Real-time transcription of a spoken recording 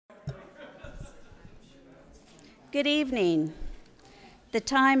Good evening. The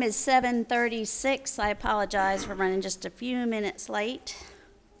time is 7:36. I apologize for running just a few minutes late.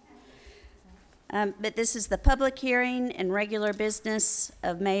 But this is the public hearing and regular business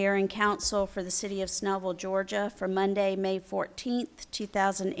of mayor and council for the city of Snellville, Georgia for Monday, May 14th,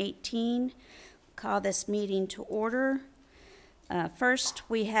 2018. Call this meeting to order. First,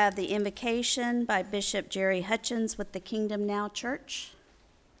 we have the invocation by Bishop Jerry Hutchins with the Kingdom Now Church.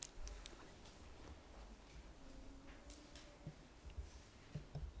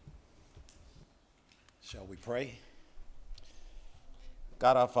 Shall we pray?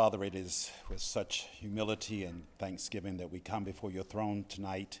 God our Father, it is with such humility and thanksgiving that we come before your throne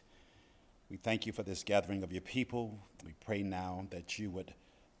tonight. We thank you for this gathering of your people. We pray now that you would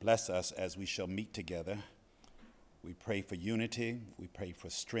bless us as we shall meet together. We pray for unity. We pray for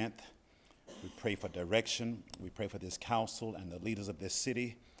strength. We pray for direction. We pray for this council and the leaders of this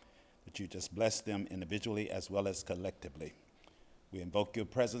city, that you just bless them individually as well as collectively. We invoke your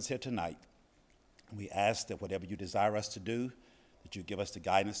presence here tonight. We ask that whatever you desire us to do, that you give us the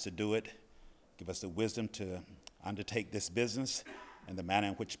guidance to do it, give us the wisdom to undertake this business in the manner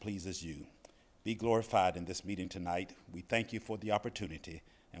in which pleases you. Be glorified in this meeting tonight. We thank you for the opportunity,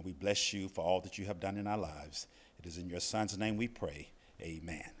 and we bless you for all that you have done in our lives. It is in your Son's name we pray.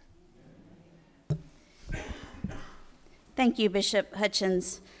 Amen. Thank you, Bishop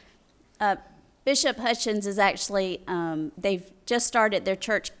Hutchins. Bishop Hutchins is actually, they've just started their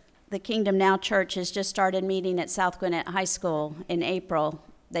church. The Kingdom Now Church has just started meeting at South Gwinnett High School in April.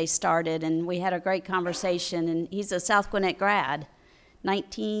 They started, and we had a great conversation, and he's a South Gwinnett grad.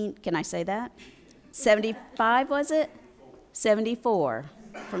 19, can I say that? 75, was it? 74,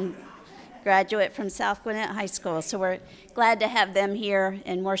 graduate from South Gwinnett High School. So we're glad to have them here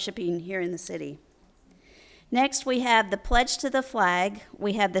and worshiping here in the city. Next, we have the Pledge to the Flag.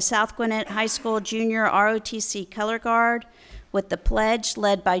 We have the South Gwinnett High School Junior ROTC Color Guard, with the pledge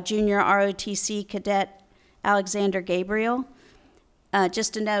led by Junior ROTC Cadet Alexander Gabriel.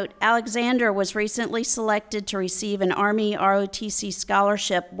 Just a note, Alexander was recently selected to receive an Army ROTC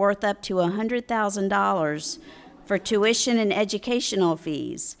scholarship worth up to $100,000 for tuition and educational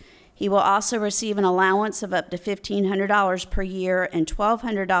fees. He will also receive an allowance of up to $1,500 per year and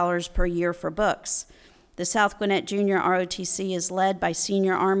 $1,200 per year for books. The South Gwinnett Junior ROTC is led by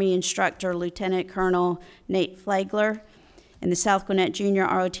Senior Army Instructor Lieutenant Colonel Nate Flagler, and the South Gwinnett Junior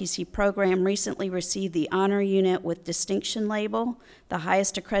ROTC program recently received the Honor Unit with Distinction label, the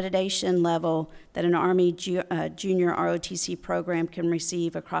highest accreditation level that an Army Junior ROTC program can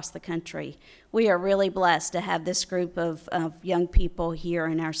receive across the country. We are really blessed to have this group of young people here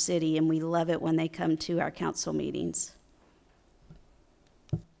in our city, and we love it when they come to our council meetings.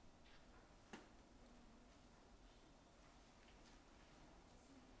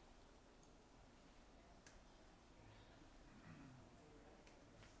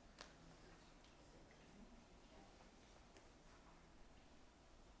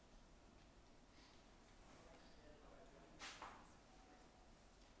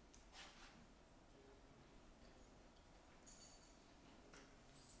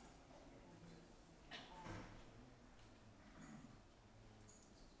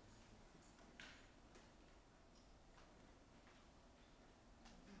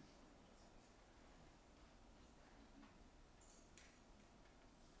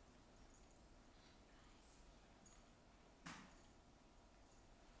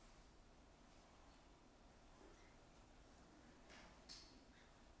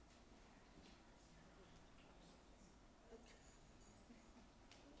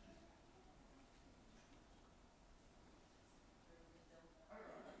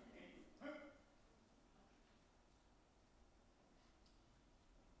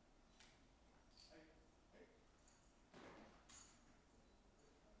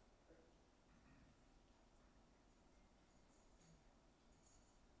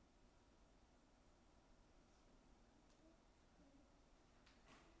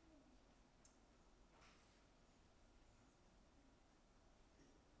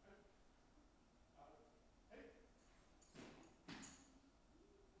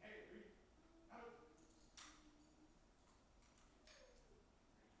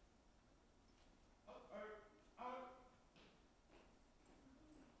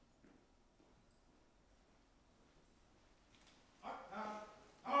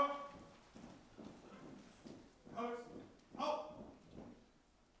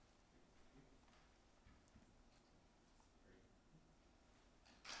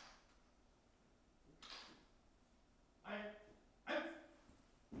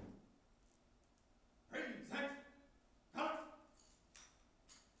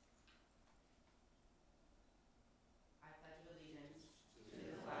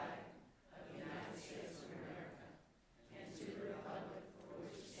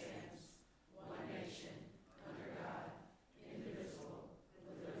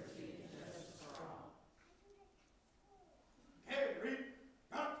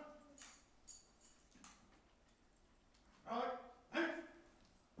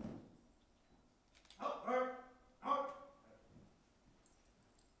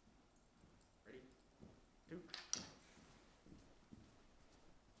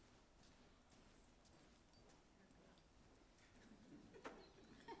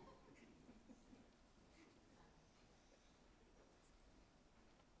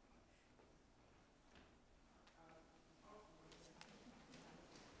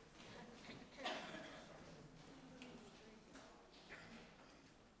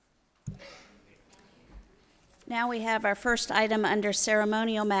 Now we have our first item under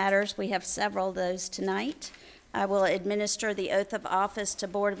ceremonial matters. We have several of those tonight. I will administer the oath of office to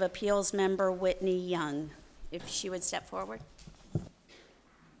Board of Appeals member Whitney Young. If she would step forward.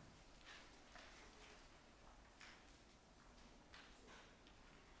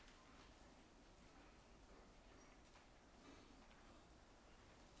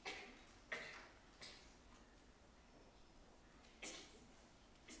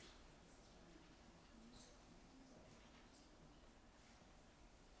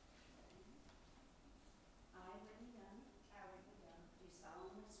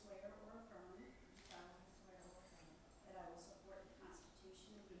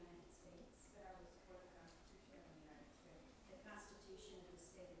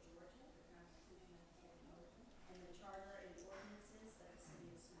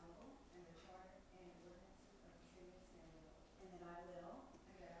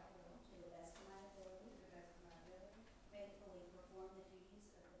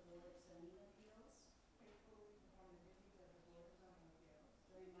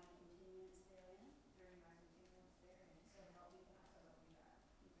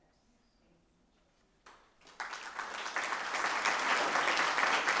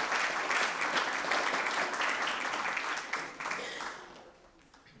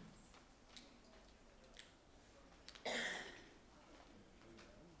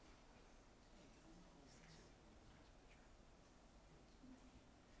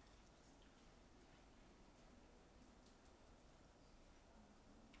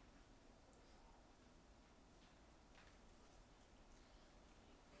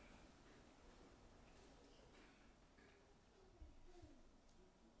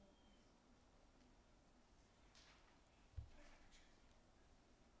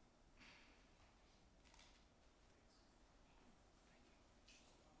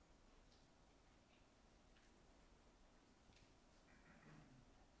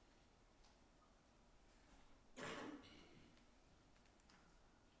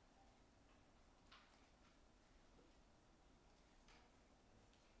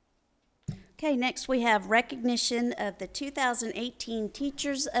 Okay, next we have recognition of the 2018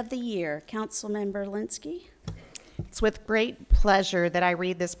 Teachers of the Year. Councilmember Linsky. It's with great pleasure that I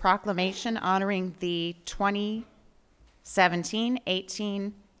read this proclamation honoring the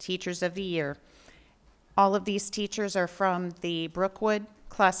 2017-18 Teachers of the Year. All of these teachers are from the Brookwood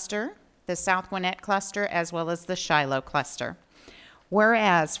cluster, the South Gwinnett cluster, as well as the Shiloh cluster.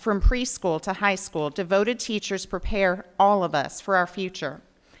 Whereas from preschool to high school, devoted teachers prepare all of us for our future.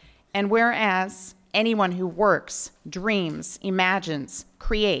 And whereas anyone who works, dreams, imagines,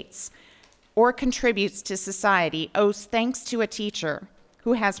 creates, or contributes to society owes thanks to a teacher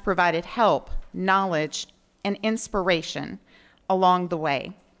who has provided help, knowledge, and inspiration along the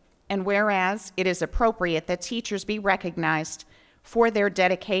way. And whereas it is appropriate that teachers be recognized for their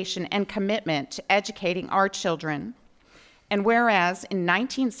dedication and commitment to educating our children. And whereas in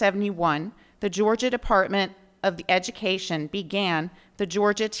 1971, the Georgia Department of Education began the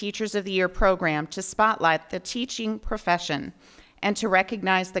Georgia Teachers of the Year program to spotlight the teaching profession and to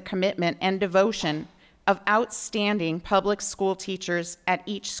recognize the commitment and devotion of outstanding public school teachers at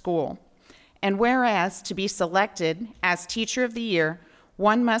each school. And whereas to be selected as Teacher of the Year,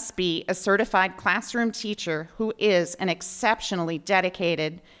 one must be a certified classroom teacher who is an exceptionally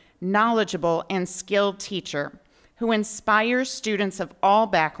dedicated, knowledgeable, and skilled teacher who inspires students of all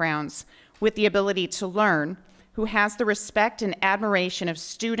backgrounds with the ability to learn, who has the respect and admiration of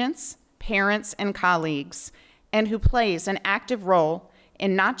students, parents, and colleagues, and who plays an active role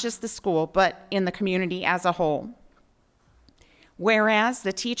in not just the school, but in the community as a whole. Whereas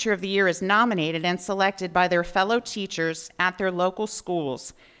the Teacher of the Year is nominated and selected by their fellow teachers at their local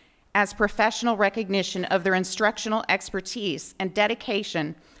schools as professional recognition of their instructional expertise and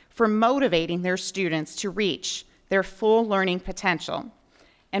dedication for motivating their students to reach their full learning potential.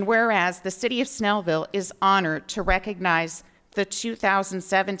 And whereas the City of Snellville is honored to recognize the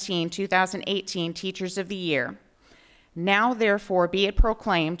 2017-2018 Teachers of the Year. Now, therefore, be it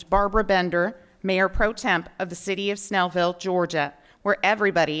proclaimed, Barbara Bender, Mayor Pro Temp of the City of Snellville, Georgia, where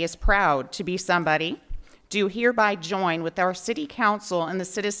everybody is proud to be somebody, do hereby join with our City Council and the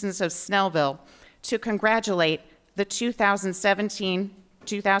citizens of Snellville to congratulate the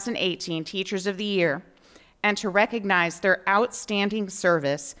 2017-2018 Teachers of the Year and to recognize their outstanding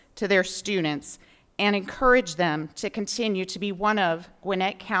service to their students and encourage them to continue to be one of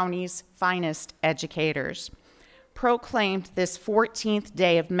Gwinnett County's finest educators. Proclaimed this 14th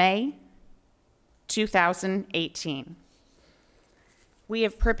day of May, 2018. We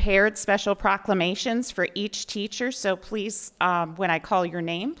have prepared special proclamations for each teacher, so please, when I call your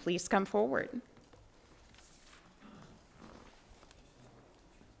name, please come forward.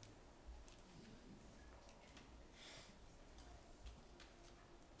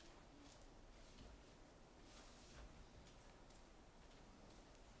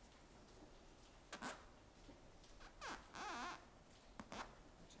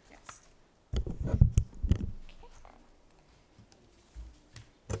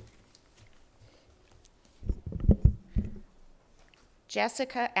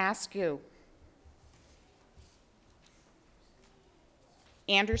 Jessica Askew.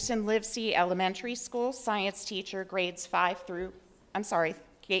 Anderson Livesey Elementary School science teacher, grades 5 through,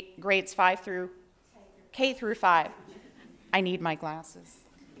 K through 5. I need my glasses.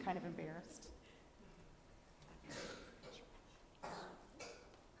 Kind of embarrassed.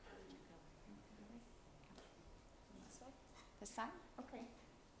 This side? Okay.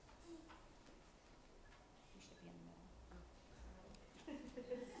 You should be in the middle.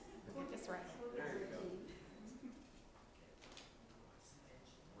 This right.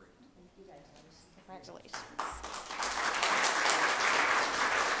 Congratulations.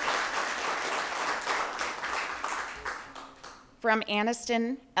 From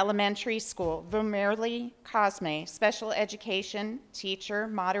Anniston Elementary School, Vermerly Cosme, special education teacher,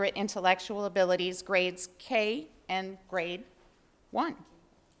 moderate intellectual abilities, grades K and grade 1.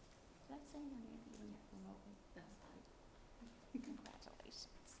 Congratulations.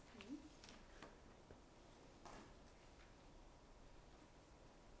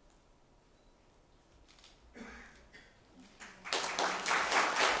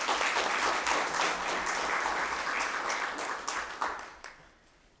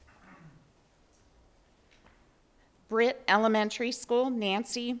 Britt Elementary School,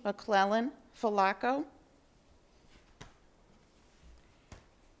 Nancy McClellan Falaco.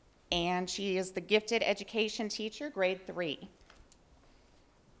 And she is the gifted education teacher, grade 3.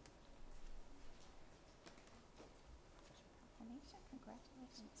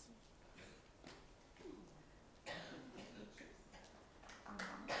 Congratulations.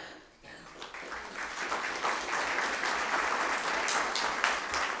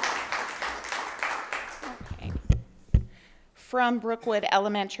 Okay. From Brookwood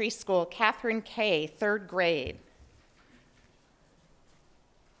Elementary School, Catherine Kay, 3rd grade.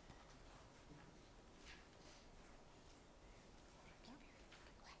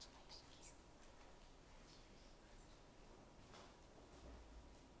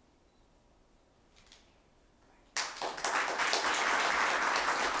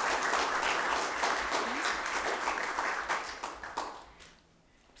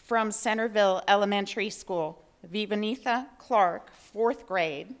 From Centerville Elementary School, Vivanitha Clark, 4th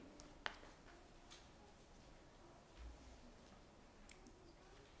grade.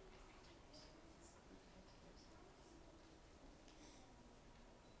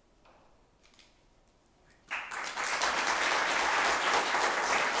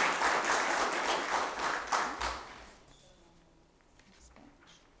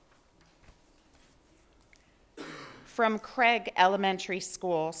 From Craig Elementary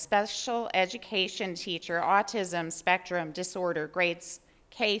School, special education teacher, autism spectrum disorder, grades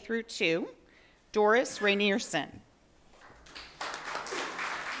K through 2, Doris Rainierson.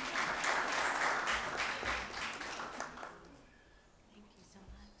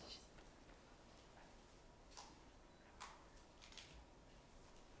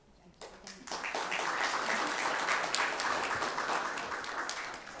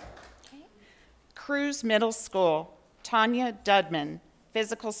 Cruz Middle School, Tanya Dudman,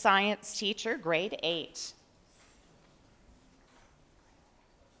 physical science teacher, grade 8.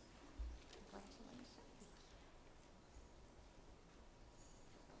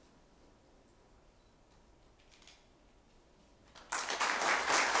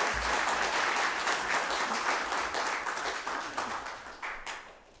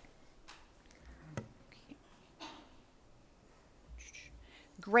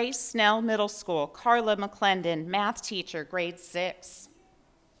 Grace Snell Middle School, Carla McClendon, math teacher, grade 6.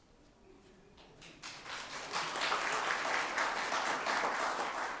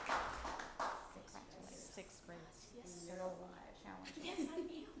 Sixth grade. Yes, I am.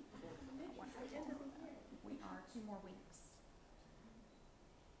 We are 2 more weeks.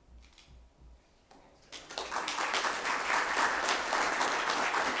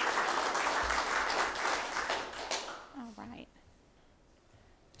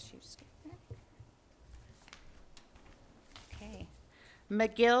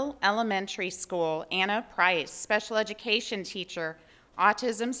 McGill Elementary School, Anna Price, special education teacher,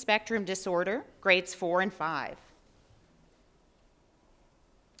 autism spectrum disorder, grades 4 and 5.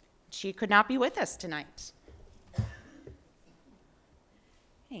 She could not be with us tonight.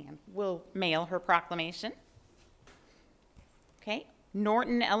 And we'll mail her proclamation. Okay,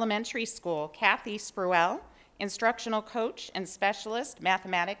 Norton Elementary School, Kathy Spruell, instructional coach and specialist,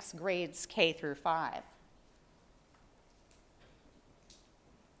 mathematics, grades K through 5.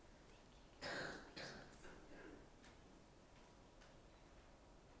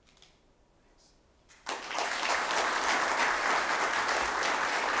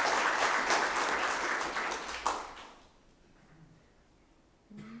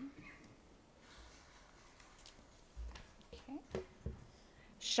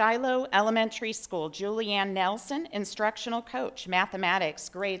 Shiloh Elementary School, Julianne Nelson, instructional coach, mathematics,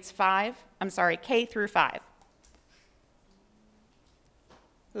 grades K through 5.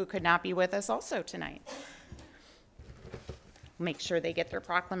 Who could not be with us also tonight. Make sure they get their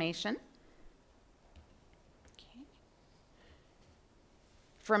proclamation. Okay.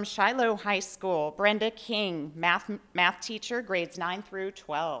 From Shiloh High School, Brenda King, math teacher, grades 9 through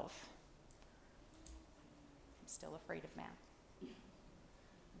 12. I'm still afraid of math.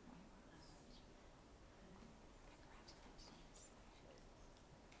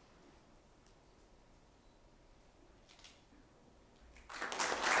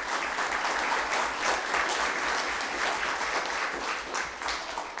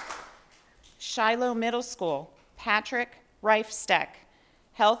 Shiloh Middle School, Patrick Reifsteck,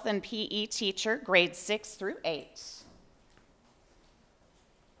 health and PE teacher, grades 6 through 8.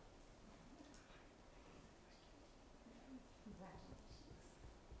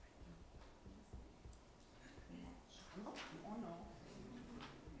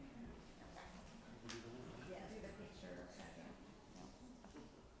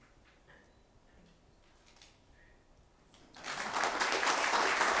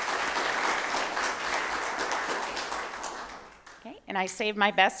 And I saved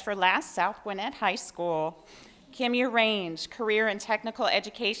my best for last, South Gwinnett High School. Kimya Range, career and technical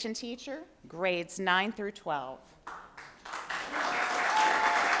education teacher, grades 9 through 12.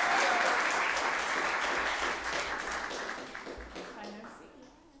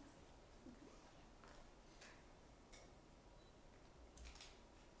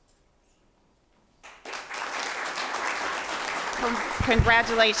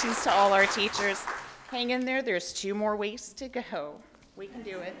 Congratulations to all our teachers. Hang in there, there's 2 more weeks to go. We can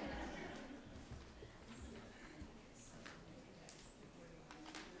do it.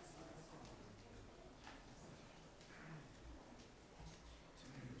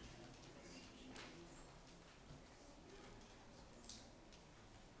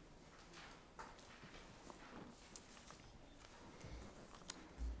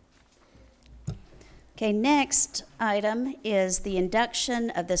 Okay, next item is the induction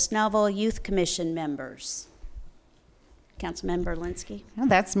of the Snellville Youth Commission members. Councilmember Linsky. Oh,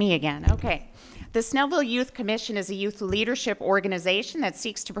 that's me again. Okay. The Snellville Youth Commission is a youth leadership organization that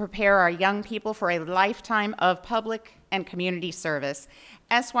seeks to prepare our young people for a lifetime of public and community service.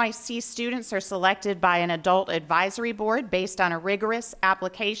 SYC students are selected by an adult advisory board based on a rigorous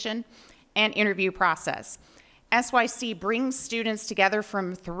application and interview process. SYC brings students together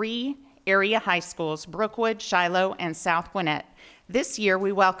from 3 area high schools, Brookwood, Shiloh, and South Gwinnett. This year,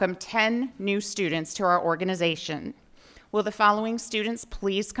 we welcome 10 new students to our organization. Will the following students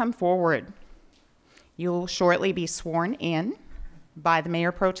please come forward? You will shortly be sworn in by the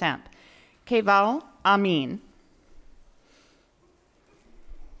Mayor Pro Temp. Keval Amin.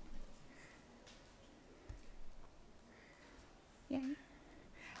 Yay.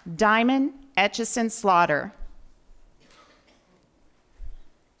 Diamond Etchison Slaughter.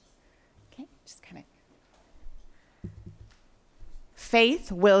 Okay, just kind of.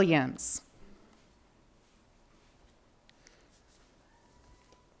 Faith Williams.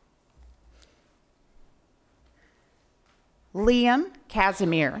 Liam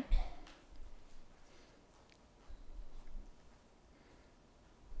Casimir.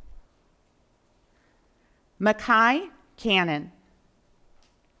 Makai Cannon.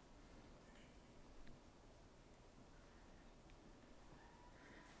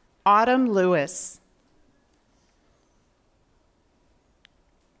 Autumn Lewis.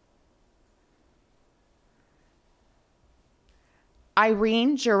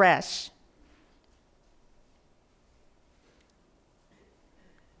 Irene Jaresh.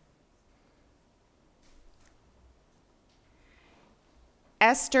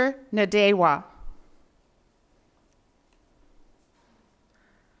 Esther Nadewa.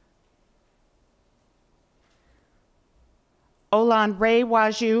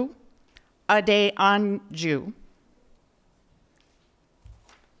 Olanrewaju Adeanju.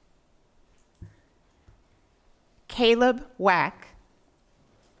 Caleb Wack.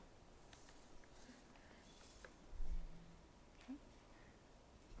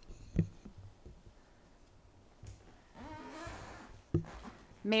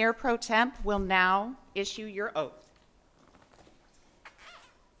 Mayor Pro Temp will now issue your oath.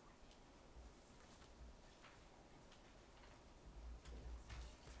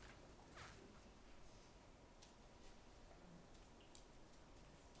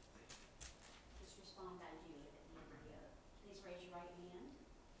 Just respond, I do, at the end of the oath. Please raise your right hand.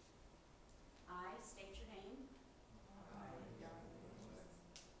 I state your name.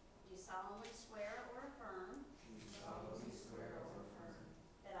 Do solemnly swear or affirm.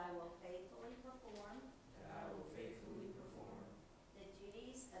 That I will faithfully perform. The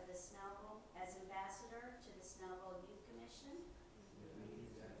duties of the Snellville as ambassador to the Snellville Youth Commission.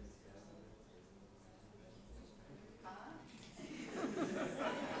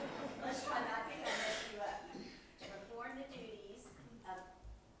 Let's try not to mess you up. To perform the duties of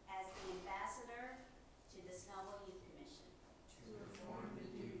as the ambassador to the Snellville Youth Commission.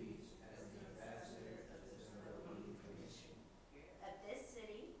 Of this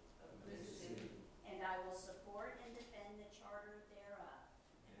city. And I will support and defend the charter thereof.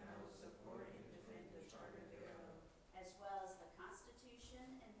 As well as the Constitution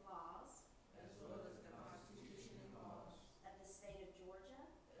and laws. Of the state of Georgia.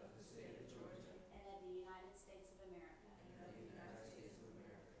 And of the United States of America.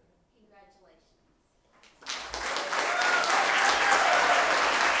 Congratulations.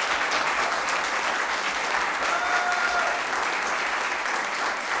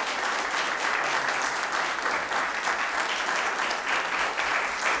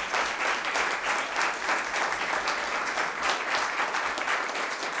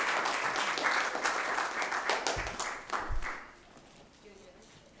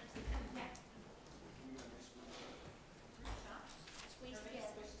 Squeeze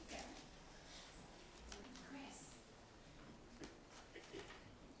together. Chris.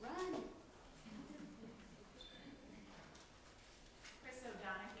 Run. Chris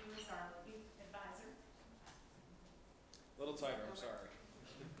O'Donoghue is our youth advisor. A little tighter, I'm sorry.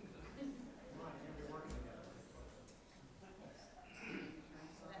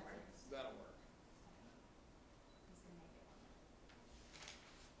 That'll work.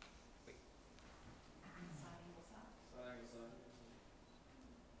 Side angle side.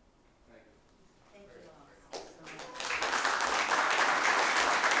 Thank you. Thank you all.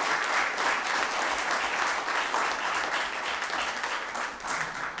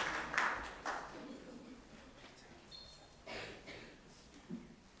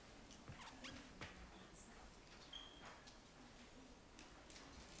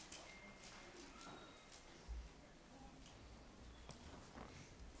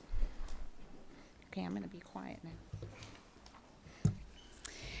 Okay, I'm going to be quiet now.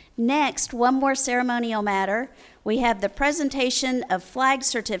 Next, one more ceremonial matter. We have the presentation of flag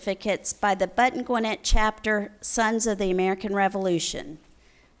certificates by the Button Gwinnett Chapter Sons of the American Revolution.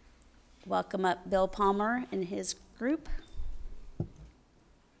 Welcome up Bill Palmer and his group.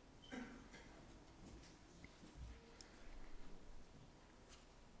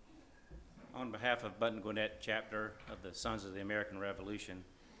 On behalf of Button Gwinnett Chapter of the Sons of the American Revolution,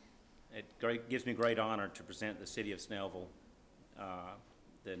 it gives me great honor to present the city of Snellville,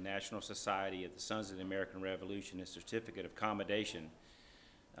 the National Society of the Sons of the American Revolution, a certificate of commendation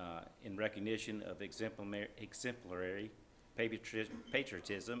in recognition of exemplary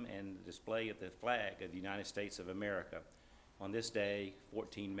patriotism and the display of the flag of the United States of America on this day,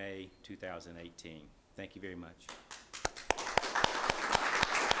 14 May 2018. Thank you very much.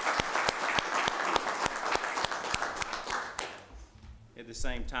 At the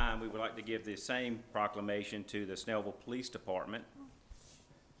same time, we would like to give the same proclamation to the Snellville Police Department,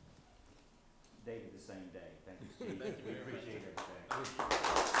 dated the same day. Thank you, Steve. Thank you. We appreciate everything.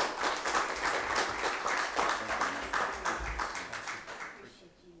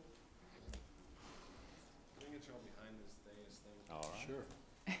 Can we get y'all behind this thing? All right. Sure.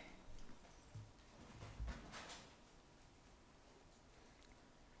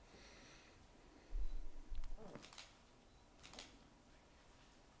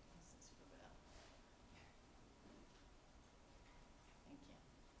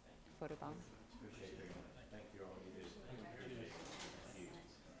 Photobomb. Thank you all. You did.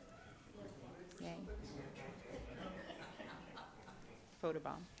 Yay.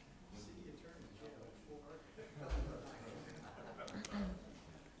 Photobomb.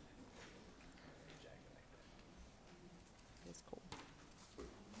 It's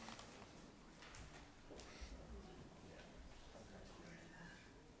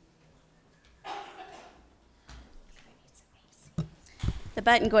The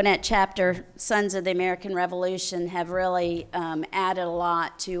Button Gwinnett chapter, Sons of the American Revolution, have really added a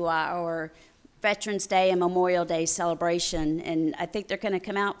lot to our Veterans Day and Memorial Day celebration. And I think they're going to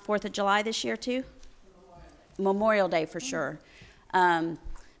come out 4th of July this year too? Memorial Day for sure.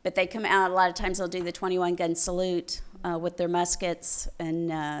 But they come out, a lot of times they'll do the 21-gun salute with their muskets, and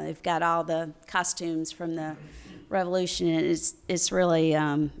they've got all the costumes from the Revolution, and it's really,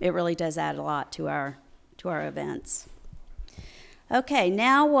 it really does add a lot to our events. Okay,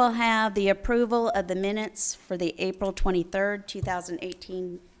 now we'll have the approval of the minutes for the April 23rd,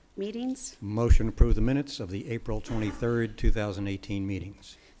 2018 meetings. Motion to approve the minutes of the April 23rd, 2018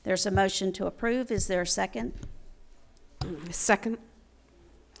 meetings. There's a motion to approve. Is there a second? Second.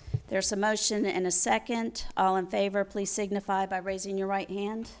 There's a motion and a second. All in favor, please signify by raising your right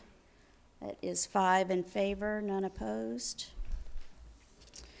hand. That is 5 in favor, none opposed.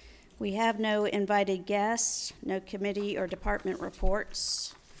 We have no invited guests, no committee or department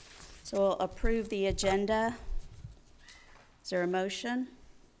reports. So we'll approve the agenda. Is there a motion?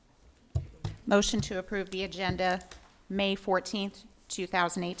 Motion to approve the agenda, May 14th,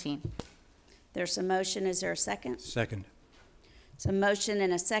 2018. There's a motion. Is there a second? Second. So a motion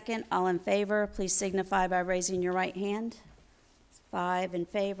and a second. All in favor, please signify by raising your right hand. 5 in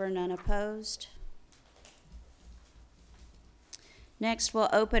favor, none opposed. Next, we'll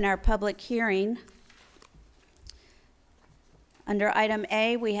open our public hearing. Under item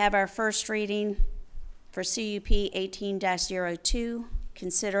A, we have our first reading for CUP 18-02,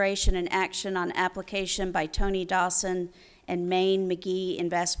 consideration and action on application by Tony Dawson and Maine McGee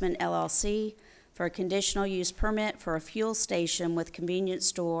Investment LLC for a conditional use permit for a fuel station with convenience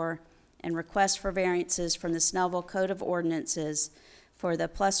store and request for variances from the Snellville Code of Ordinances for the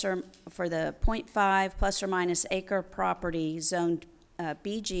 0.5 plus or minus acre property zoned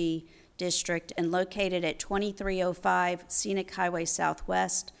BG district and located at 2305 Scenic Highway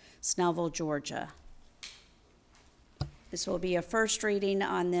Southwest, Snellville, Georgia. This will be a first reading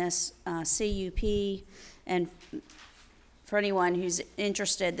on this CUP, and for anyone who's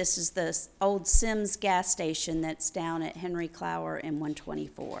interested, this is the old Sims gas station that's down at Henry Clower and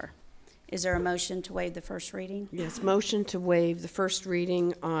 124. Is there a motion to waive the first reading? Yes, motion to waive the first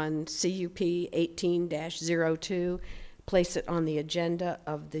reading on CUP 18-02. Place it on the agenda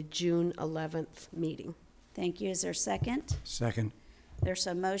of the June 11th meeting. Thank you. Is there a second? Second. There's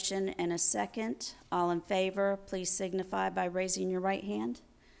a motion and a second. All in favor, please signify by raising your right hand.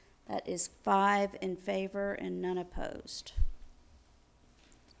 That is 5 in favor and none opposed.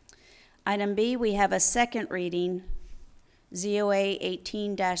 Item B, we have a second reading, ZOA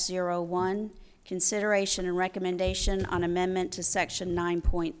 18-01, consideration and recommendation on amendment to Section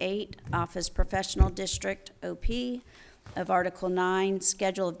 9.8, Office Professional District, OP, of Article 9,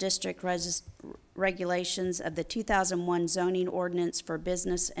 Schedule of District Regulations of the 2001 Zoning Ordinance for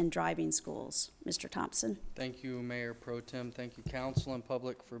Business and Driving Schools. Mr. Thompson. Thank you, Mayor Pro Tem. Thank you, council and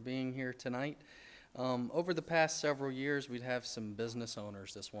public, for being here tonight. Over the past several years, we'd have some business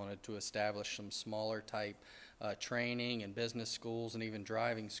owners that wanted to establish some smaller type training and business schools and even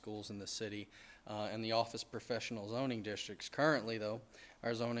driving schools in the city and the office professional zoning districts. Currently, though,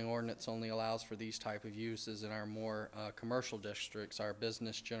 our zoning ordinance only allows for these type of uses in our more commercial districts, our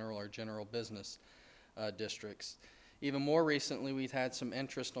business general or general business districts. Even more recently, we've had some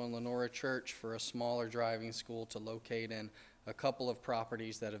interest on Lenora Church for a smaller driving school to locate in a couple of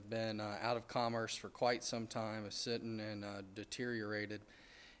properties that have been out of commerce for quite some time, sitting and deteriorated,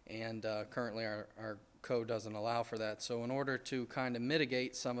 and currently our code doesn't allow for that. So in order to kind of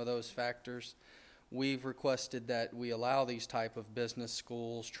mitigate some of those factors, we've requested that we allow these type of business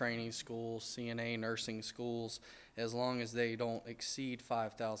schools, training schools, CNA nursing schools, as long as they don't exceed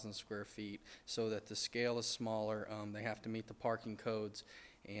 5,000 square feet, so that the scale is smaller. They have to meet the parking codes,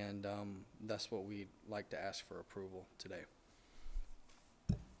 and that's what we'd like to ask for approval today.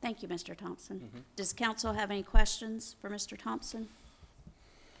 Thank you, Mr. Thompson. Does council have any questions for Mr. Thompson?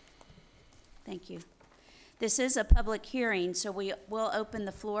 Thank you. This is a public hearing, so we will open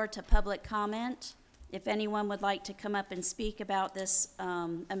the floor to public comment. If anyone would like to come up and speak about this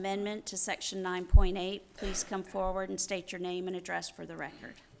amendment to Section 9.8, please come forward and state your name and address for the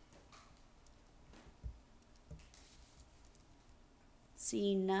record.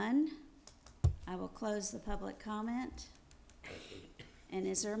 Seeing none, I will close the public comment. And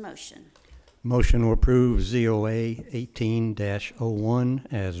is there a motion? Motion to approve ZOA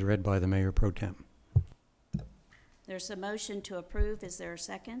 18-01 as read by the Mayor Pro Tem. There's a motion to approve. Is there a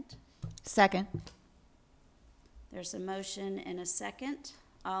second? Second. There's a motion and a second.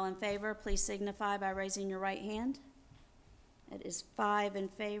 All in favor, please signify by raising your right hand. It is 5 in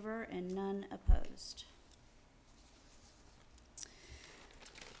favor and none opposed.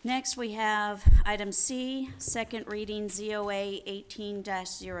 Next, we have item C, second reading ZOA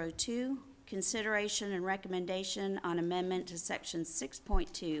 18-02, consideration and recommendation on amendment to section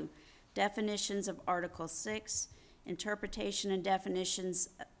 6.2, definitions of Article 6, interpretation and definitions,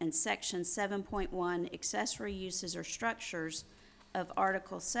 and section 7.1, accessory uses or structures of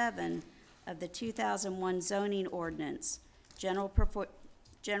Article 7 of the 2001 zoning ordinance, general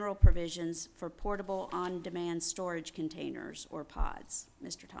provisions for portable on-demand storage containers or pods.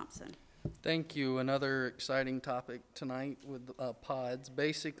 Mr. Thompson. Thank you. Another exciting topic tonight with pods.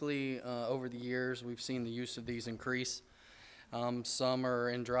 Basically, over the years, we've seen the use of these increase. Some are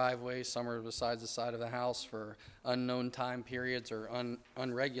in driveways, some are besides the side of the house for unknown time periods or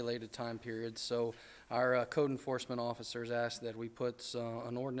unregulated time periods. So our code enforcement officers ask that we put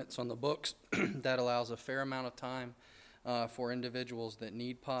an ordinance on the books that allows a fair amount of time for individuals that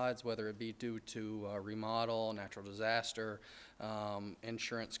need pods, whether it be due to remodel, natural disaster,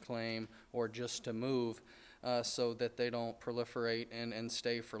 insurance claim, or just to move, so that they don't proliferate and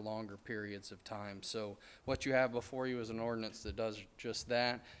stay for longer periods of time. So what you have before you is an ordinance that does just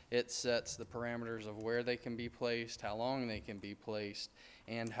that. It sets the parameters of where they can be placed, how long they can be placed,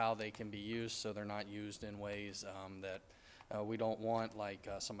 and how they can be used, so they're not used in ways that we don't want, like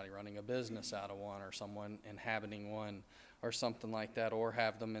somebody running a business out of one, or someone inhabiting one, or something like that, or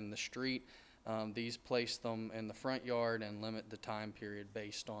have them in the street. These place them in the front yard and limit the time period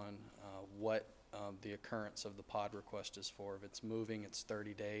based on what the occurrence of the pod request is for. If it's moving, it's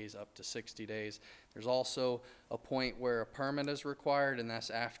 30 days up to 60 days. There's also a point where a permit is required, and that's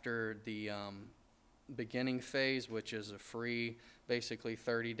after the beginning phase, which is a free, basically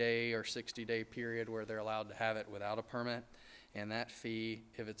 30-day or 60-day period where they're allowed to have it without a permit. And that fee,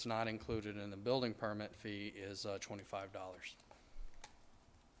 if it's not included in the building permit fee, is $25.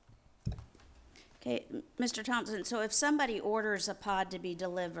 Okay, Mr. Thompson, so if somebody orders a pod to be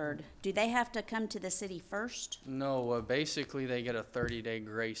delivered, do they have to come to the city first? No, basically they get a 30-day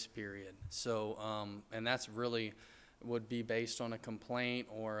grace period. So, and that's really would be based on a complaint,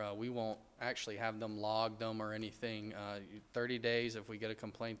 or we won't actually have them log them or anything. 30 days, if we get a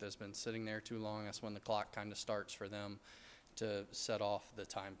complaint that's been sitting there too long, that's when the clock kind of starts for them to set off the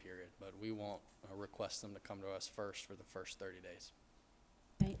time period. But we won't request them to come to us first for the first 30 days.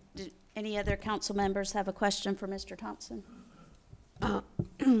 Okay. Do any other council members have a question for Mr. Thompson?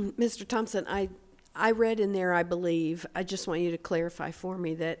 Mr. Thompson, I read in there, I believe, I just want you to clarify for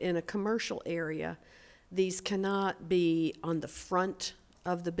me that in a commercial area, these cannot be on the front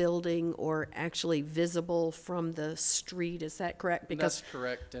of the building or actually visible from the street. Is that correct? Because that's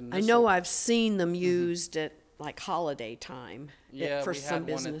correct. And I know I've seen them used at like holiday time for some businesses. Yeah,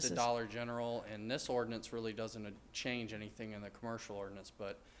 we had one at the Dollar General, and this ordinance really doesn't change anything in the commercial ordinance,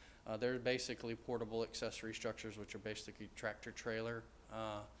 but they're basically portable accessory structures, which are basically tractor trailer,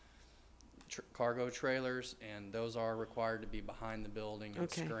 cargo trailers, and those are required to be behind the building and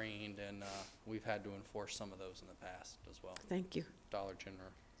screened, and we've had to enforce some of those in the past as well. Thank you. Dollar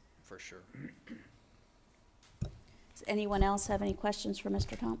General, for sure. Does anyone else have any questions for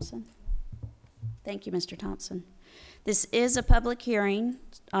Mr. Thompson? Thank you, Mr. Thompson. This is a public hearing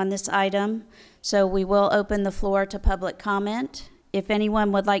on this item, so we will open the floor to public comment. If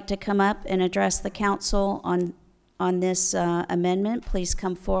anyone would like to come up and address the council on this amendment, please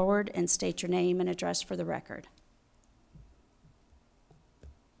come forward and state your name and address for the record.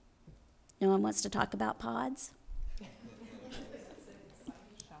 No one wants to talk about pods?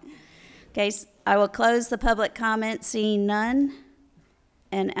 Okay, so I will close the public comment, seeing none,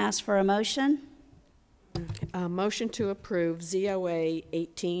 and ask for a motion. Motion to approve ZOA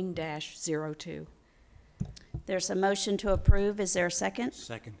 18-02. There's a motion to approve. Is there a second?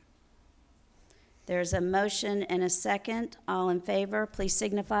 Second. There's a motion and a second. All in favor, please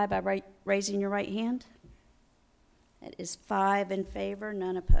signify by raising your right hand. That is 5 in favor,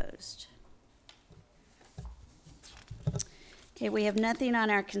 none opposed. Okay, we have nothing on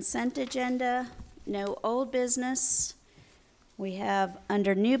our consent agenda, no old business. We have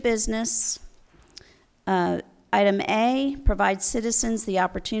under new business, item A, provide citizens the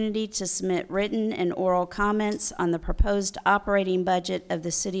opportunity to submit written and oral comments on the proposed operating budget of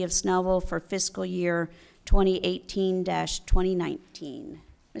the City of Snellville for fiscal year 2018-2019.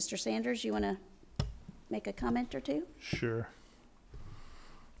 Mr. Sanders, you want to make a comment or two? Sure.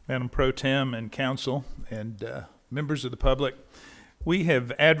 Madam Pro Tem and Council and members of the public, we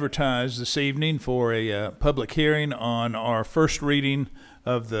have advertised this evening for a public hearing on our first reading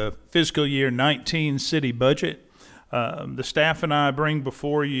of the fiscal year 19 city budget. The staff and I bring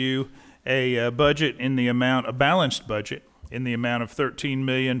before you a budget in the amount, a balanced budget in the amount of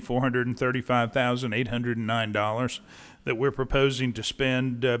 $13,435,809 that we're proposing to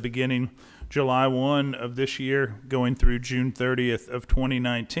spend beginning July 1 of this year, going through June 30th of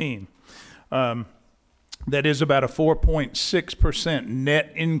 2019. That is about a 4.6%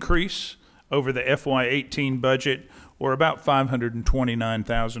 net increase over the FY18 budget, or about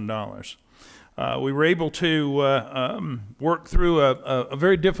 $529,000. We were able to work through a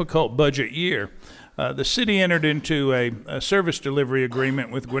very difficult budget year. The city entered into a service delivery agreement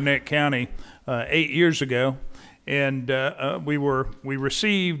with Gwinnett County 8 years ago, and we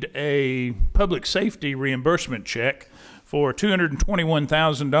received a public safety reimbursement check for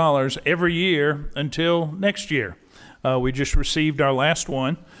 $221,000 every year until next year. We just received our last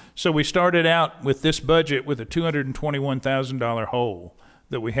one, so we started out with this budget with a $221,000 hole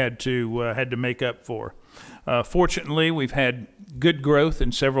that we had to make up for. Fortunately, we've had good growth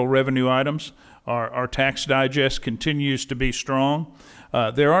in several revenue items. Our tax digest continues to be strong.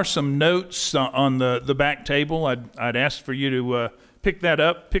 There are some notes on the back table. I'd ask for you to pick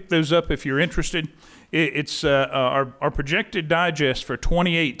those up if you're interested. It's our projected digest for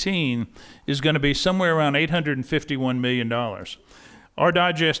 2018 is going to be somewhere around $851 million. Our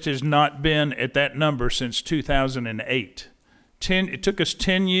digest has not been at that number since 2008. It took us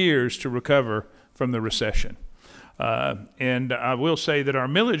 10 years to recover from the recession. And I will say that our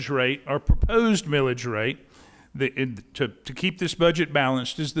millage rate, our proposed millage rate, to keep this budget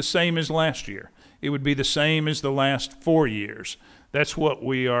balanced, is the same as last year. It would be the same as the last 4 years. That's what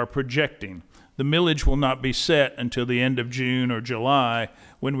we are projecting. The millage will not be set until the end of June or July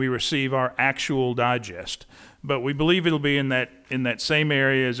when we receive our actual digest. But we believe it'll be in that same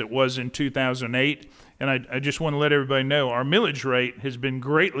area as it was in 2008. And I just want to let everybody know our millage rate has been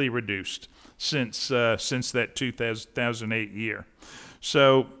greatly reduced since that 2008 year.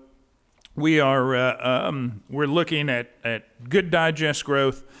 So we're looking at good digest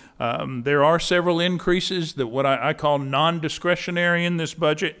growth. There are several increases that what I call non-discretionary in this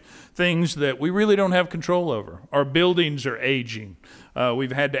budget, things that we really don't have control over. Our buildings are aging.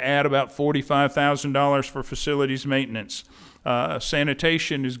 We've had to add about $45,000 for facilities maintenance.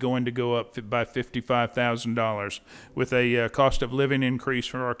 Sanitation is going to go up by $55,000 with a cost of living increase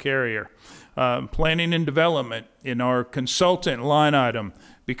for our carrier. Planning and development in our consultant line item,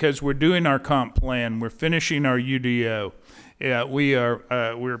 because we're doing our comp plan, we're finishing our UDO.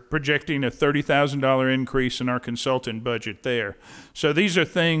 We're projecting a $30,000 increase in our consultant budget there. So these are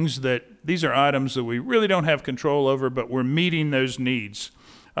items that we really don't have control over, but we're meeting those needs.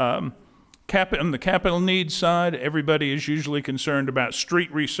 On the capital needs side, everybody is usually concerned about street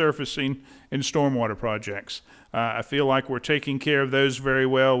resurfacing and stormwater projects. I feel like we're taking care of those very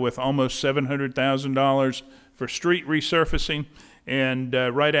well with almost $700,000 for street resurfacing and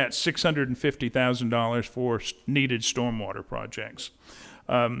right at $650,000 for needed stormwater projects.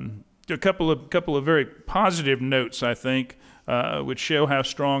 A couple of very positive notes, I think, which show how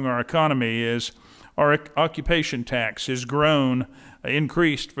strong our economy is. Our occupation tax has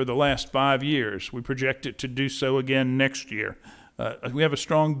increased for the last 5 years. We project it to do so again next year. We have a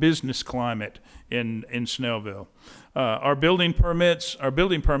strong business climate in Snellville. Our building permits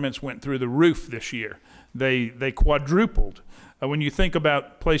went through the roof this year. They quadrupled. When you think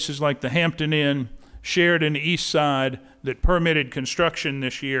about places like the Hampton Inn, Sheridan East Side that permitted construction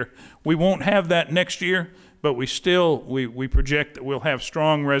this year, we won't have that next year, but we project that we'll have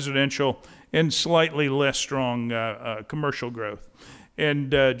strong residential and slightly less strong commercial growth.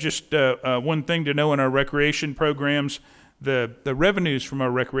 And just one thing to know in our recreation programs, the revenues from our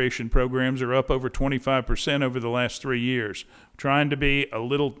recreation programs are up over 25% over the last 3 years. Trying to be a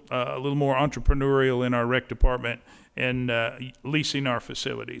little more entrepreneurial in our rec department and leasing our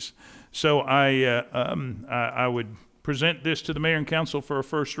facilities. So I would present this to the mayor and council for a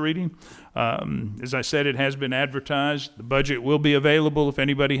first reading. As I said, it has been advertised. The budget will be available if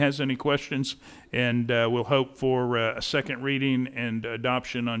anybody has any questions, and we'll hope for a second reading and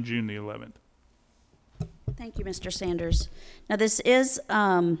adoption on June the 11th. Thank you, Mr. Sanders. Now, this is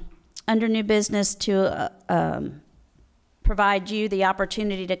under new business to provide you the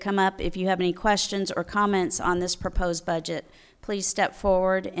opportunity to come up if you have any questions or comments on this proposed budget. Please step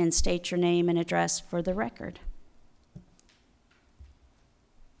forward and state your name and address for the record.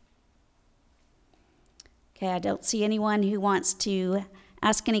 Okay, I don't see anyone who wants to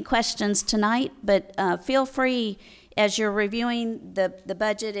ask any questions tonight, but feel free, as you're reviewing the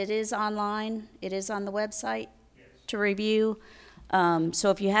budget, it is online, it is on the website to review. So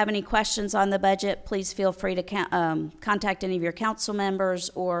if you have any questions on the budget, please feel free to contact any of your council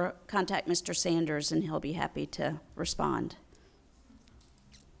members or contact Mr. Sanders, and he'll be happy to respond.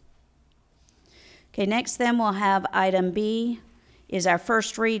 Okay, next then we'll have item B is our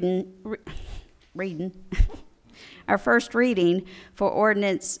first our first reading for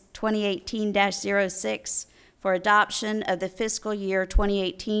ordinance 2018-06 for adoption of the fiscal year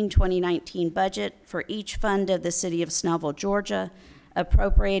 2018-2019 budget for each fund of the city of Snellville, Georgia,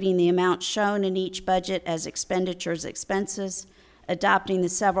 appropriating the amount shown in each budget as expenditures expenses, adopting the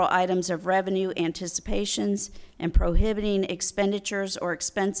several items of revenue anticipations, and prohibiting expenditures or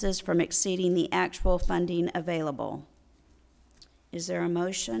expenses from exceeding the actual funding available. Is there a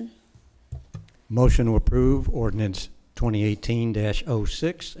motion? Motion to approve ordinance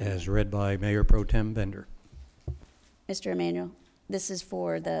 2018-06 as read by Mayor Pro Tem Bender. Mr. Emanuel, this is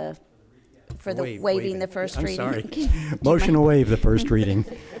for the Waiving the first I'm reading. sorry. Motion to waive the first reading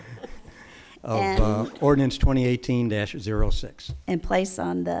of ordinance 2018-06 And place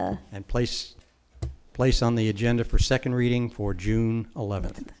on the, and place on the agenda for second reading for June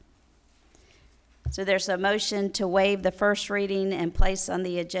 11th. so there's a motion to waive the first reading and place on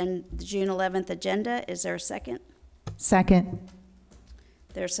the agenda, the June 11th agenda. Is there a second? Second.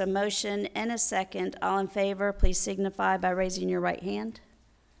 There's a motion and a second. All in favor, please signify by raising your right hand.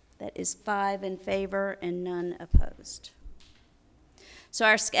 That is 5 in favor and none opposed. So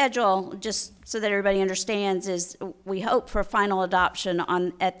our schedule, just so that everybody understands, is we hope for final adoption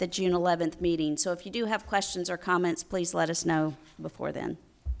at the June 11th meeting. So if you do have questions or comments, please let us know before then.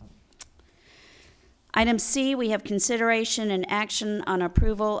 Item C, we have consideration and action on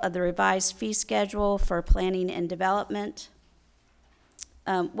approval of the revised fee schedule for planning and development.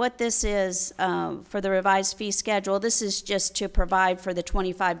 What this is for the revised fee schedule, this is just to provide for the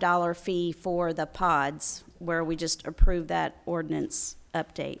 $25 fee for the pods, where we just approved that ordinance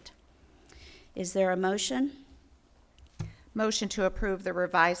update. Is there a motion? Motion to approve the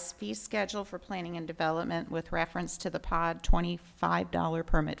revised fee schedule for planning and development with reference to the pod $25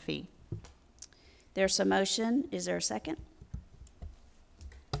 permit fee. There's a motion. Is there a second?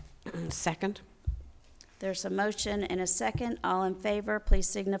 Second. There's a motion and a second. All in favor, please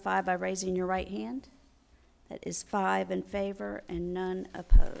signify by raising your right hand. That is 5 in favor and none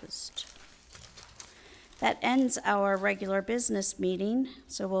opposed. That ends our regular business meeting,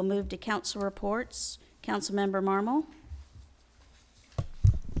 so we'll move to council reports. Councilmember Marmol.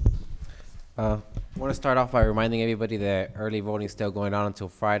 I want to start off by reminding everybody that early voting is still going on until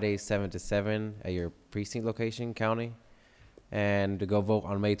Friday, 7 to 7 at your precinct location, county. And to go vote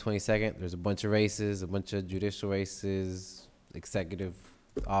on May 22nd, there's a bunch of races, a bunch of judicial races, executive,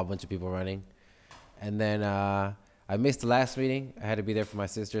 a bunch of people running. And then I missed the last meeting. I had to be there for my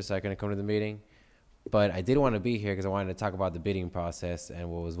sister, so I couldn't come to the meeting. But I did want to be here because I wanted to talk about the bidding process and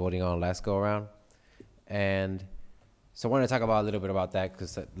what was voting on last go around. And so I wanted to talk about a little bit about that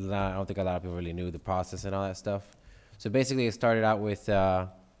because I don't think a lot of people really knew the process and all that stuff. So basically it started out with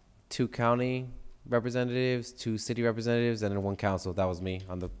 2 county representatives, 2 city representatives, and then 1 council. That was me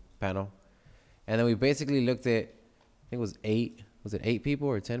on the panel. And then we basically looked at, I think it was 8. Was it 8 people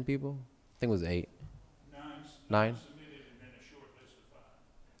or 10 people? I think it was 8. 9?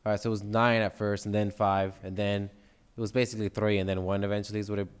 All right, so it was 9 at first, and then 5, and then it was basically 3, and then 1 eventually is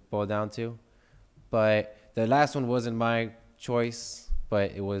what it boiled down to. But the last one wasn't my choice,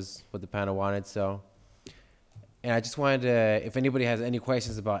 but it was what the panel wanted, so. And I just wanted to, if anybody has any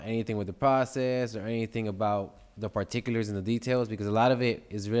questions about anything with the process or anything about the particulars and the details, because a lot of it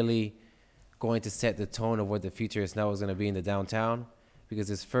is really going to set the tone of what the future of Snellville is going to be in the downtown, because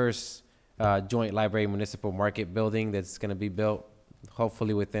this first joint library municipal market building that's going to be built,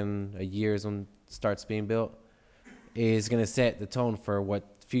 hopefully within a year is when it starts being built, is going to set the tone for what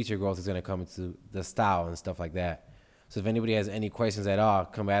future growth is going to come into the style and stuff like that. So if anybody has any questions at all,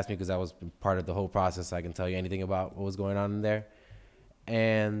 come ask me, because I was part of the whole process. So I can tell you anything about what was going on in there.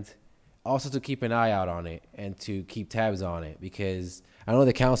 And also to keep an eye out on it and to keep tabs on it, because I know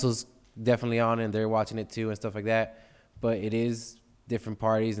the council's definitely on it and they're watching it too and stuff like that. But it is different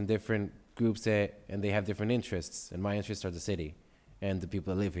parties and different groups and they have different interests. And my interests are the city and the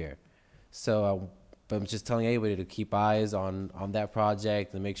people that live here. So but I'm just telling everybody to keep eyes on that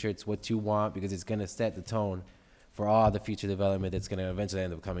project and make sure it's what you want, because it's going to set the tone for all the future development that's going to eventually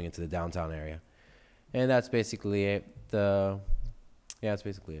end up coming into the downtown area. And that's basically it. Yeah, that's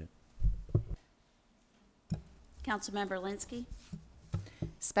basically it. Councilmember Linsky.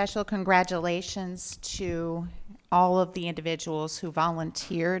 Special congratulations to all of the individuals who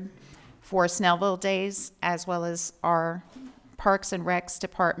volunteered for Snellville Days, as well as our Parks and Recs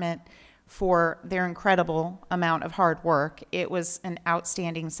department for their incredible amount of hard work. It was an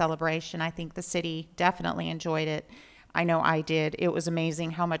outstanding celebration. I think the city definitely enjoyed it. I know I did. It was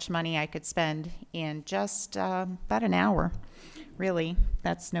amazing how much money I could spend in just about an hour Really,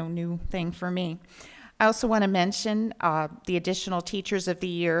 that's no new thing for me. I also want to mention the additional teachers of the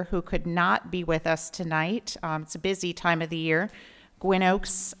year who could not be with us tonight. It's a busy time of the year. Gwynn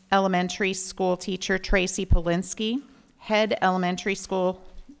Oaks Elementary School teacher Tracy Polinsky, Head Elementary School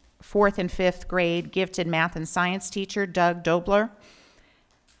 4th and 5th grade gifted math and science teacher Doug Dobler.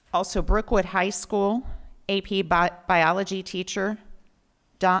 Also Brookwood High School AP biology teacher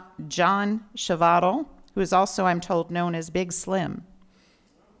John Shavadl, who is also, I'm told, known as Big Slim.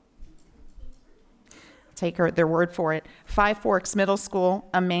 Take their word for it. Five Forks Middle School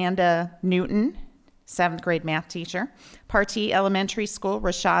Amanda Newton, 7th grade math teacher. Partee Elementary School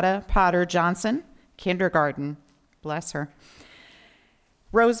Rashada Potter Johnson, kindergarten, bless her.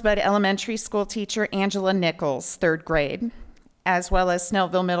 Rosebud Elementary School teacher Angela Nichols, 3rd grade, as well as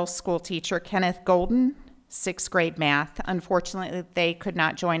Snellville Middle School teacher Kenneth Golden, 6th grade math. Unfortunately, they could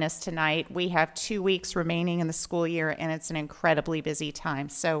not join us tonight. We have 2 weeks remaining in the school year, and it's an incredibly busy time.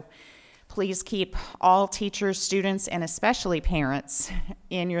 So please keep all teachers, students, and especially parents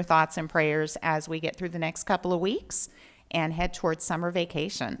in your thoughts and prayers as we get through the next couple of weeks and head towards summer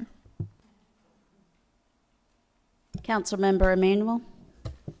vacation. Councilmember Emanuel.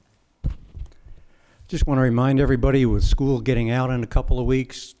 Just want to remind everybody, with school getting out in a couple of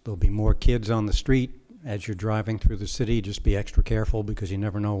weeks, there'll be more kids on the street. As you're driving through the city, just be extra careful because you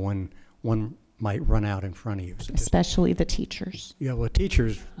never know when one might run out in front of you. So especially the teachers. Yeah, well,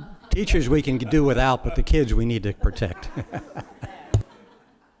 teachers we can do without, but the kids we need to protect.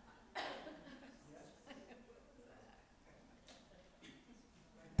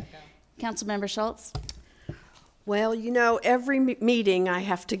 Councilmember Schultz. Well, you know, every meeting I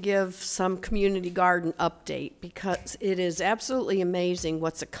have to give some community garden update because it is absolutely amazing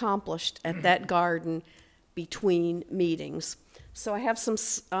what's accomplished at that garden between meetings. So I have some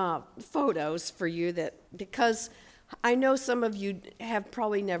photos for you that, because I know some of you have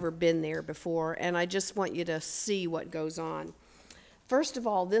probably never been there before, and I just want you to see what goes on. First of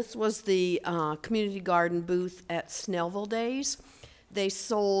all, this was the community garden booth at Snellville Days. They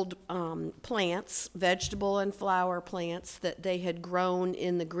sold plants, vegetable and flower plants that they had grown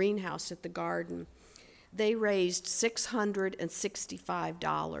in the greenhouse at the garden. They raised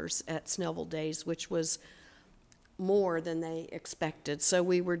 $665 at Snellville Days, which was more than they expected. So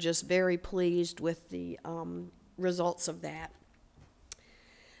we were just very pleased with the results of that.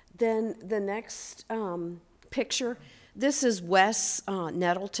 Then the next picture, this is Wes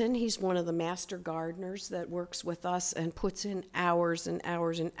Nettleton. He's one of the master gardeners that works with us and puts in hours and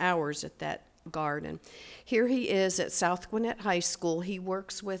hours and hours at that garden. Here he is at South Gwinnett High School. He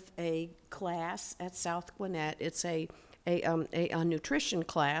works with a class at South Gwinnett. It's a nutrition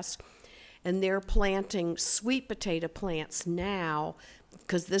class, and they're planting sweet potato plants now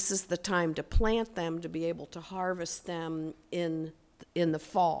because this is the time to plant them to be able to harvest them in the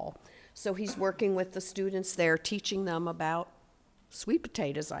fall. So he's working with the students there, teaching them about sweet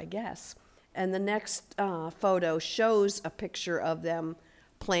potatoes, I guess. And the next photo shows a picture of them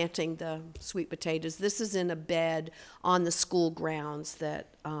planting the sweet potatoes. This is in a bed on the school grounds that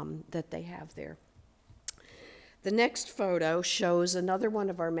they have there. The next photo shows another one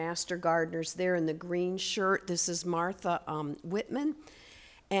of our master gardeners there in the green shirt. This is Martha Whitman,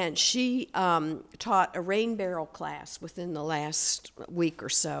 and she taught a rain barrel class within the last week or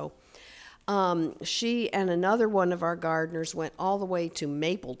so. She and another one of our gardeners went all the way to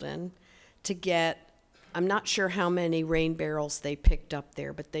Mapleton to get, I'm not sure how many rain barrels they picked up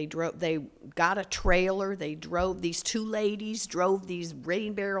there, but they got a trailer. These two ladies drove these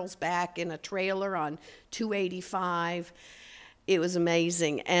rain barrels back in a trailer on 285. It was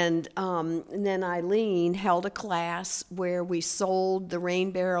amazing. And then Eileen held a class where we sold the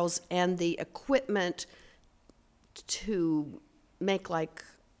rain barrels and the equipment to make like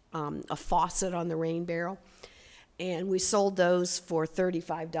a faucet on the rain barrel, and we sold those for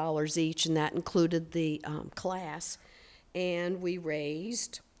 $35 each, and that included the class, and we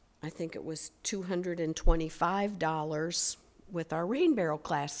raised, I think it was $225 with our rain barrel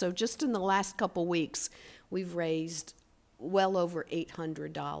class. So just in the last couple weeks, we've raised well over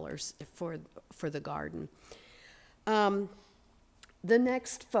 $800 for the garden. The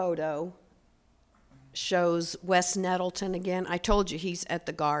next photo shows Wes Nettleton again. I told you he's at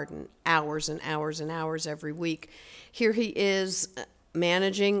the garden hours and hours and hours every week. Here he is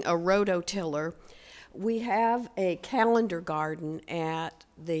managing a rototiller. We have a calendar garden at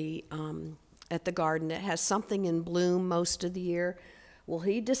the garden that has something in bloom most of the year. Well,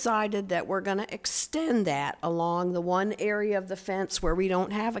 he decided that we're going to extend that along the one area of the fence where we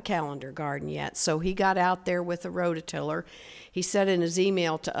don't have a calendar garden yet. So he got out there with a rototiller. He said in his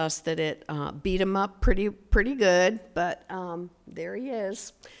email to us that it beat him up pretty good, but there he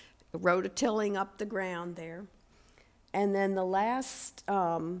is, rototilling up the ground there. And then the last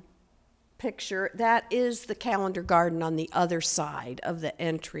picture, that is the calendar garden on the other side of the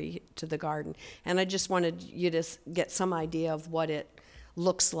entry to the garden. And I just wanted you to get some idea of what it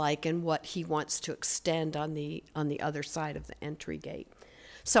looks like and what he wants to extend on the other side of the entry gate.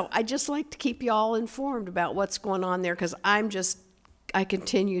 So I just like to keep you all informed about what's going on there, because I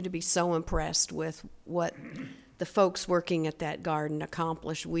continue to be so impressed with what the folks working at that garden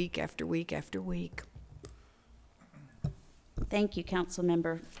accomplish week after week after week. Thank you,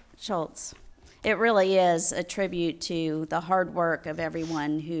 Councilmember Schultz. It really is a tribute to the hard work of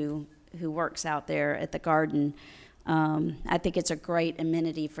everyone who works out there at the garden. I think it's a great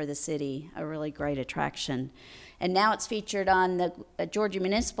amenity for the city, a really great attraction. And now it's featured on the Georgia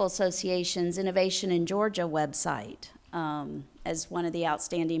Municipal Association's Innovation in Georgia website as one of the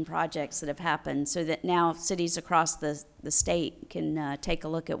outstanding projects that have happened, so that now cities across the state can take a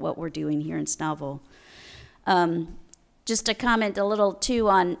look at what we're doing here in Snellville. Just to comment a little, too,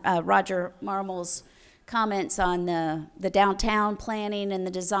 on Roger Marmel's comments on the downtown planning and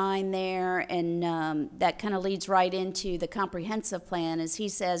the design there, and that kind of leads right into the comprehensive plan. As he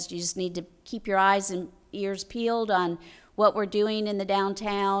says, you just need to keep your eyes and ears peeled on what we're doing in the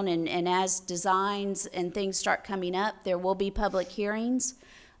downtown, and as designs and things start coming up, there will be public hearings.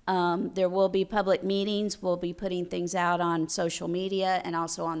 There will be public meetings. We'll be putting things out on social media and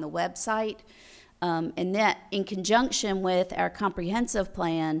also on the website. And that, in conjunction with our comprehensive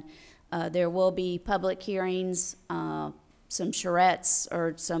plan, there will be public hearings, some charrettes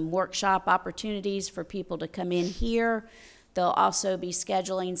or some workshop opportunities for people to come in here. They'll also be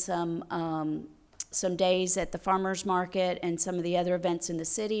scheduling some days at the farmers market and some of the other events in the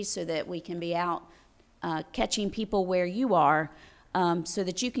city, so that we can be out catching people where you are, so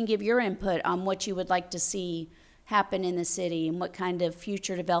that you can give your input on what you would like to see happen in the city and what kind of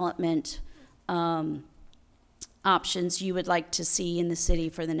future development options you would like to see in the city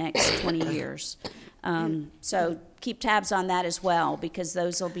for the next 20 years. So keep tabs on that as well, because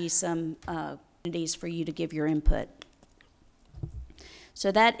those will be some opportunities for you to give your input.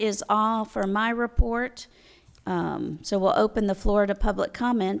 So that is all for my report. So we'll open the floor to public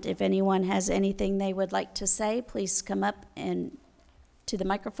comment. If anyone has anything they would like to say, please come up and to the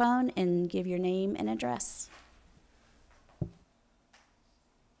microphone and give your name and address.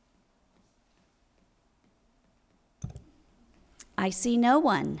 I see no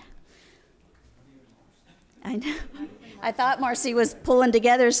one. I know. I thought Marcy was pulling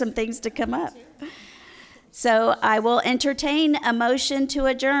together some things to come up. So I will entertain a motion to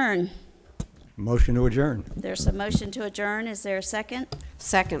adjourn. Motion to adjourn. There's a motion to adjourn. Is there a second?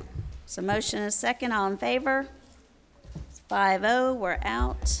 Second. So motion and a second. All in favor? It's 5-0. We're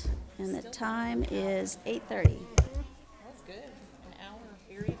out. And the time is 8:30.